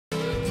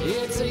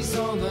It's Ace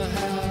on the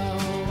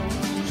House.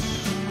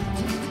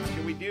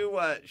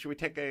 Should we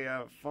take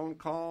a phone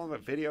call, a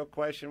video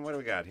question? What do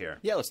we got here?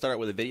 Yeah, let's start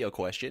with a video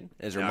question.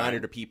 As a reminder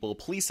to people,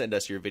 please send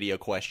us your video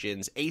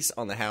questions,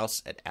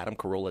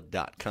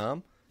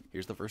 aceonthehouse@adamcarolla.com.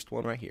 Here's the first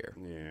one right here.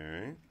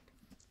 Yeah.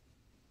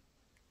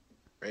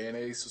 Ray and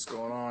Ace, what's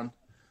going on?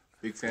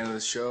 Big fan of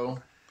the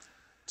show.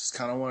 Just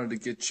kind of wanted to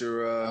get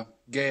your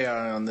gay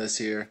eye on this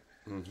here.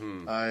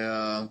 Mm-hmm.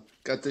 I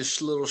got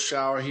this little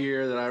shower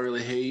here that I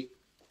really hate.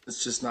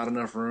 It's just not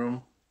enough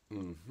room.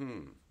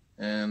 Mm-hmm.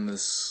 And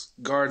this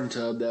garden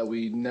tub that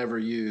we never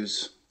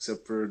use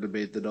except for to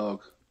bathe the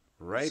dog.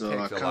 Right. So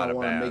I kind of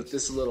want to make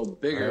this a little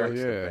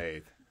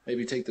bigger.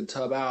 Maybe take the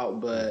tub out,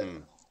 but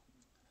I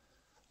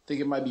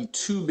think it might be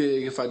too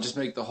big if I just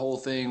make the whole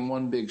thing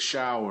one big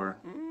shower.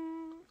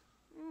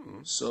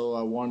 So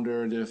I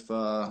wondered if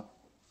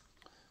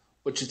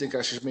what you think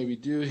I should maybe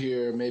do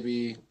here.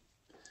 Maybe,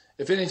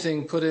 if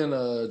anything, put in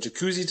a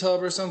jacuzzi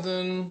tub or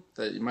something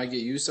that you might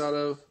get use out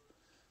of,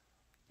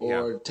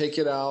 or take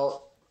it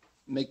out,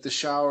 make the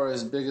shower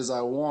as big as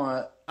I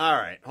want. All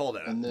right, hold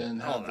it. And then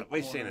hold on.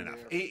 We've seen enough.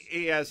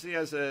 He has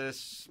a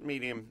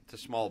medium to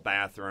small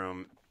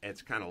bathroom.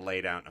 It's kind of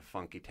laid out in a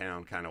funky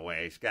town kind of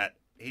way.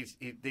 He's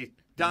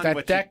done that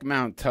what deck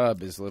mount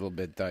tub is a little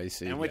bit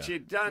dicey. And what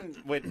you've done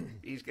with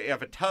you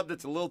have a tub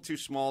that's a little too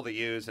small to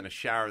use and a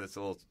shower that's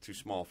a little too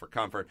small for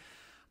comfort.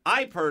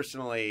 I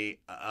personally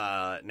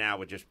now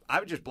would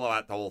just blow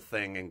out the whole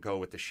thing and go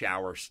with the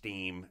shower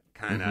steam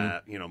kind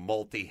of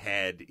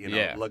multi-head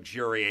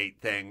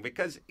luxuriate thing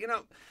because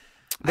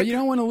But you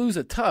don't want to lose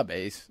a tub,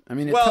 Ace. I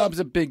mean, a tub's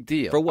a big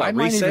deal. For what,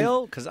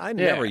 resale? Because I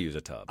never use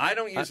a tub. I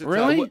don't use a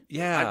really? tub.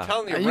 Yeah. I'm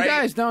telling you, you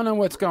guys don't know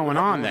what's going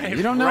on there.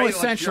 You don't know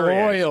essential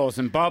oils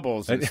and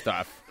bubbles and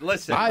stuff.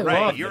 Listen,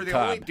 Ray, you're the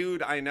only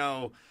dude I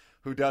know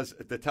who does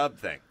the tub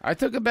thing. I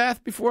took a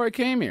bath before I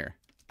came here.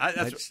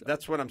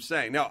 That's what I'm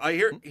saying. No,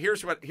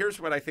 here's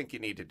what I think you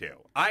need to do.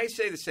 I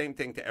say the same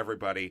thing to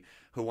everybody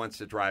who wants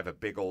to drive a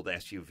big old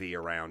SUV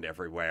around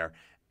everywhere.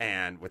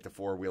 And with the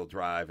 4-wheel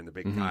drive and the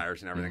big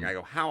tires and everything, I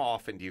go, how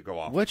often do you go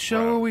off What the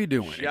show road? are we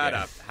doing? Shut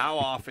up. How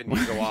often do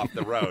you go off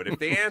the road? If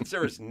the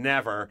answer is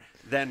never,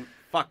 then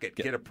fuck it,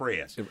 get a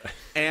Prius.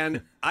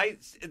 And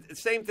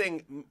same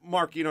thing,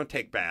 Mark, you don't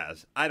take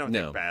baths. I don't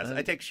take baths.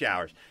 I take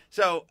showers.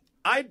 So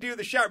I do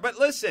the shower. But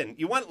listen,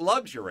 you want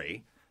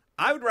luxury.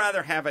 I would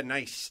rather have a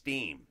nice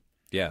steam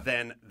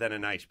than a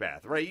nice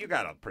bath. Right? You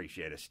got to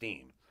appreciate a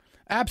steam.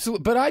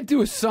 Absolutely, but I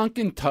do a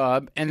sunken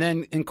tub and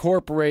then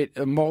incorporate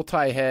a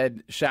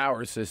multi-head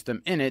shower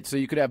system in it, so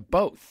you could have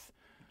both.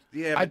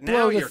 Yeah, I'd but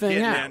blow now the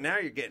thing out. Now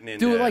you're getting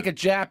into do it like a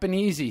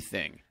Japanesey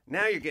thing.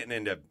 Now you're getting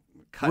into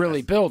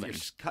building.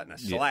 You're cutting a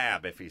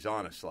slab if he's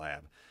on a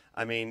slab.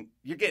 I mean,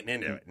 you're getting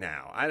into it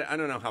now. I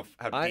don't know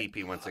how deep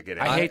he wants to get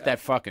in. I hate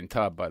that fucking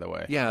tub, by the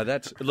way. Yeah,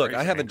 look.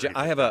 I have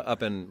a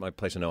up in my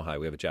place in Ojai.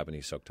 We have a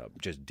Japanese soak tub,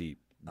 just deep.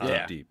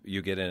 Deep.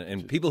 You get in,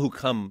 and people who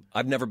come,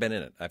 I've never been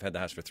in it. I've had the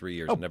house for 3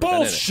 years. Oh, never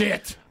bullshit! Been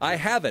in it. I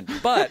haven't,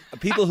 but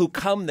people who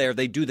come there,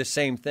 they do the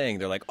same thing.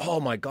 They're like, "Oh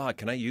my god,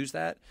 can I use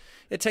that?"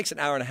 It takes an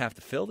hour and a half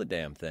to fill the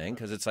damn thing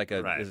because it's like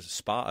a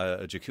spa,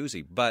 a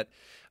jacuzzi. But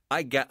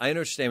I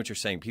understand what you're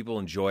saying. People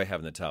enjoy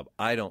having the tub.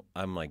 I don't.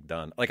 I'm like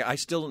done. Like I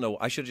still don't know.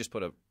 I should just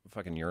put a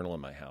fucking urinal in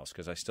my house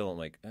because I still am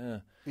like.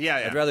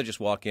 I'd rather just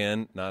walk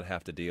in, not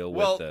have to deal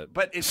with the.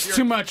 But it's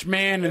too much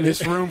man in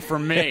this room for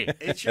me.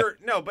 It's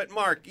but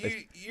Mark,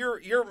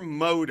 your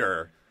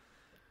motor.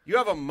 You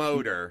have a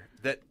motor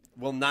that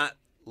will not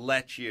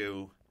let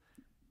you.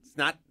 It's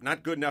not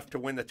good enough to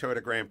win the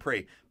Toyota Grand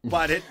Prix,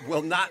 but it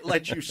will not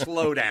let you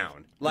slow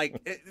down.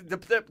 Like the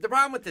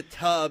problem with the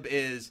tub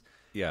is.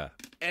 Yeah.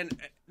 And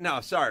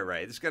no, sorry,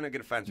 Ray. This is going to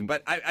get offensive,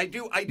 but I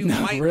do.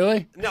 No,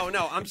 really? No,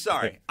 I'm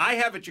sorry. I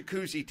have a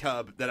jacuzzi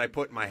tub that I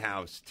put in my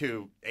house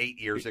 8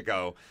 years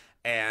ago,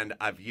 and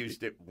I've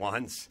used it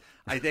once,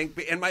 I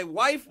think. And my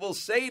wife will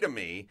say to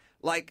me,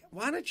 like,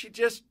 "Why don't you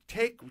just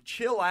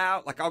chill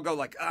out?" Like I'll go,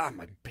 like,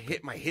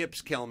 my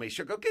hips kill me.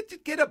 She'll go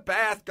get a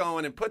bath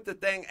going and put the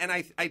thing, and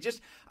I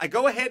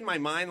go ahead in my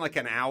mind like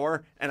an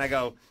hour, and I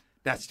go,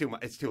 "That's too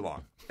much. It's too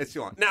long. It's too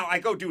long." Now I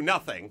go do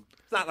nothing.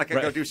 It's not like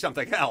I go do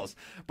something else,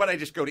 but I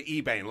just go to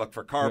eBay and look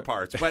for car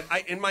parts. But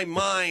in my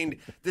mind,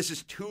 this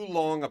is too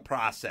long a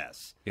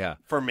process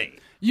for me.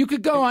 You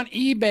could go on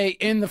eBay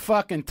in the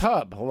fucking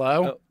tub.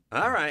 Hello?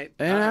 All right.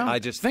 You know? I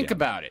just think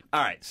about it.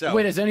 All right. So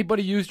wait, has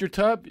anybody used your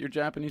tub, your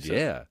Japanese tub?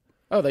 Yeah.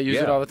 Oh, they use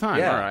it all the time.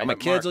 Yeah. All right. My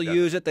kids will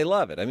use it. They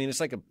love it. I mean, it's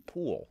like a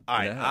pool. All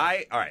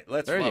right. All right.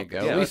 Let's. There you go.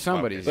 At least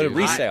somebody's. But a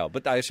resale.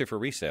 But I say for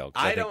resale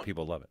because I think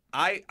people love it.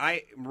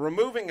 I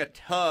removing a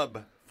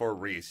tub for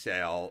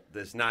resale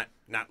does not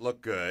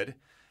look good.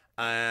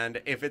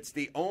 And if it's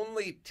the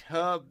only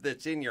tub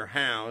that's in your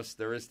house,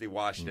 there is the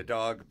wash the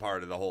dog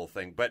part of the whole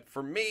thing. But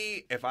for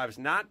me, if I was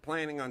not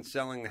planning on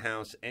selling the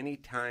house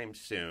anytime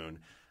soon,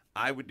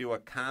 I would do a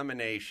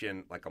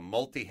combination, like a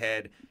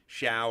multi-head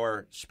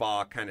shower,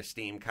 spa kind of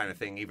steam kind of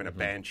thing, even a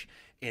bench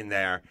in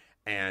there,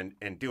 and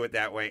do it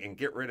that way, and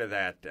get rid of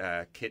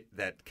that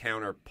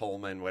counter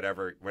Pullman,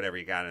 whatever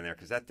you got in there,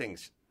 because that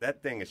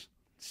thing is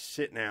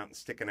sitting out and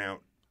sticking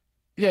out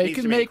Yeah, you needs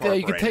could to be make that.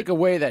 You could incorporated. take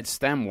away that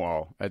stem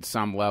wall at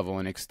some level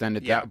and extend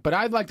it Yeah. down. But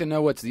I'd like to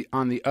know what's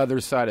on the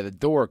other side of the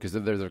door, because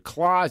if there's a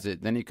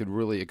closet, then you could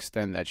really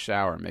extend that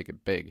shower and make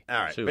it big. All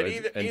right, Too. but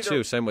And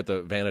two, same with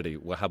the vanity.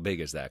 Well, how big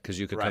is that? Because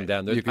you could come Right.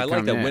 down there. You could I like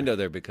come that in. window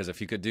there because if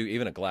you could do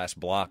even a glass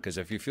block, because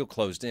if you feel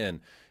closed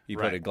in, you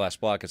put Right. a glass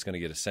block, it's going to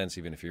get a sense.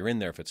 Even if you're in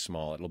there, if it's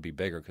small, it'll be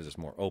bigger because it's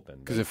more open.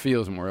 Because it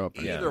feels more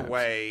open. Either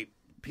way,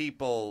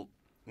 people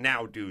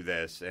now do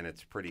this, and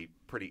it's pretty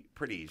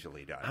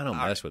easily done. I don't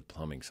mess with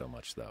plumbing so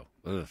much though.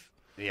 Ugh.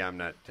 Yeah, I'm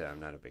not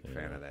a big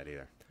fan of that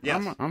either.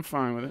 Yes. I'm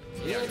fine with it.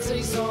 Yeah,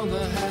 taste on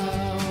the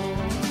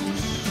house.